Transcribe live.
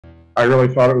I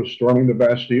really thought it was storming the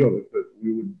Bastille, that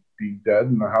we would be dead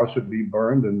and the house would be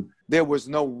burned. And there was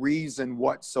no reason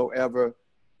whatsoever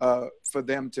for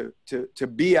them to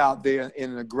be out there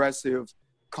in an aggressive,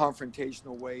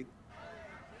 confrontational way.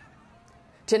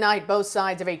 Tonight, both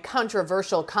sides of a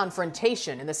controversial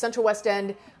confrontation in the Central West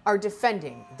End are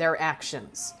defending their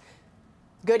actions.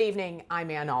 Good evening,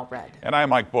 I'm Ann Allred. And I'm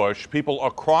Mike Bush. People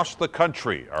across the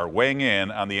country are weighing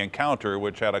in on the encounter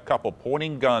which had a couple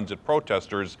pointing guns at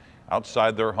protesters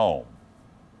outside their home.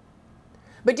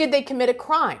 But did they commit a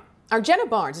crime? Our Jenna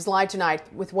Barnes is live tonight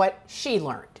with what she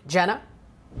learned. Jenna?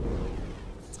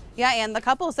 Yeah, and the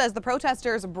couple says the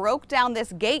protesters broke down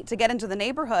this gate to get into the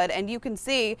neighborhood, and you can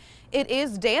see it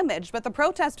is damaged, but the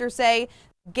protesters say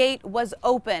the gate was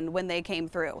open when they came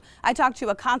through. I talked to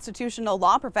a constitutional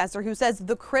law professor who says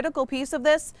the critical piece of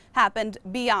this happened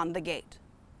beyond the gate.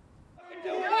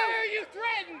 Why are you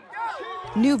threatened?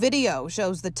 New video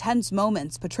shows the tense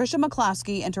moments Patricia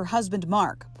McCloskey and her husband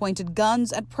Mark pointed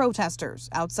guns at protesters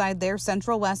outside their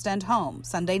Central West End home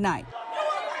Sunday night.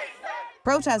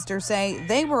 Protesters say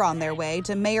they were on their way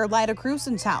to Mayor Lyda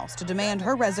Crewson's house to demand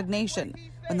her resignation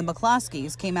when the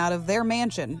McCloskeys came out of their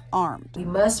mansion armed. We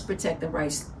must protect the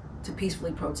rights to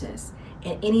peacefully protest,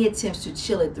 and any attempts to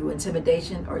chill it through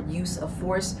intimidation or use of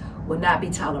force will not be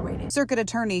tolerated. Circuit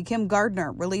Attorney Kim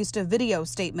Gardner released a video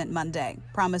statement Monday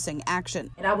promising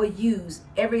action. And I will use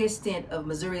every extent of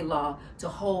Missouri law to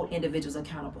hold individuals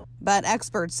accountable. But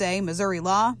experts say Missouri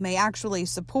law may actually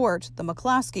support the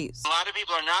McCloskeys. A lot of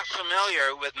people are not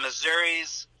familiar with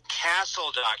Missouri's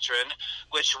castle doctrine,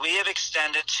 which we have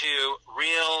extended to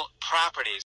real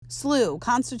properties. SLU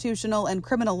constitutional and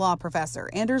criminal law professor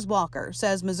Anders Walker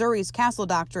says Missouri's castle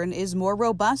doctrine is more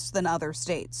robust than other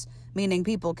states, meaning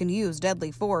people can use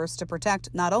deadly force to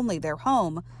protect not only their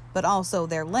home, but also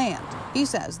their land. He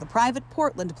says the private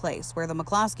Portland place where the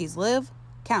McCloskeys live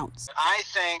counts. I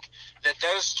think that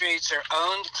those streets are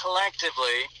owned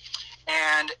collectively,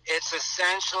 and it's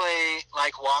essentially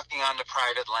like walking onto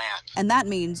private land. And that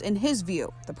means, in his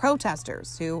view, the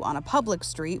protesters who on a public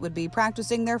street would be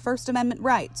practicing their First Amendment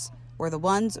rights were the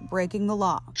ones breaking the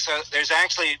law. So there's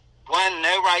actually, one,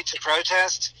 no right to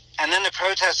protest, and then the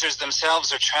protesters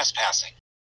themselves are trespassing.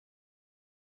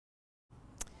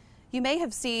 You may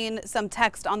have seen some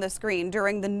text on the screen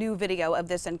during the new video of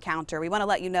this encounter. We want to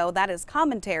let you know that is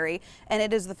commentary, and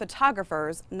it is the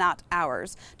photographers, not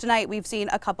ours. Tonight, we've seen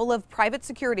a couple of private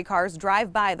security cars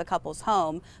drive by the couple's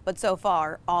home, but so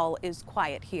far, all is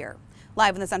quiet here.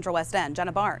 Live in the Central West End,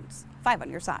 Jenna Barnes, 5 on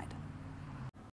your side.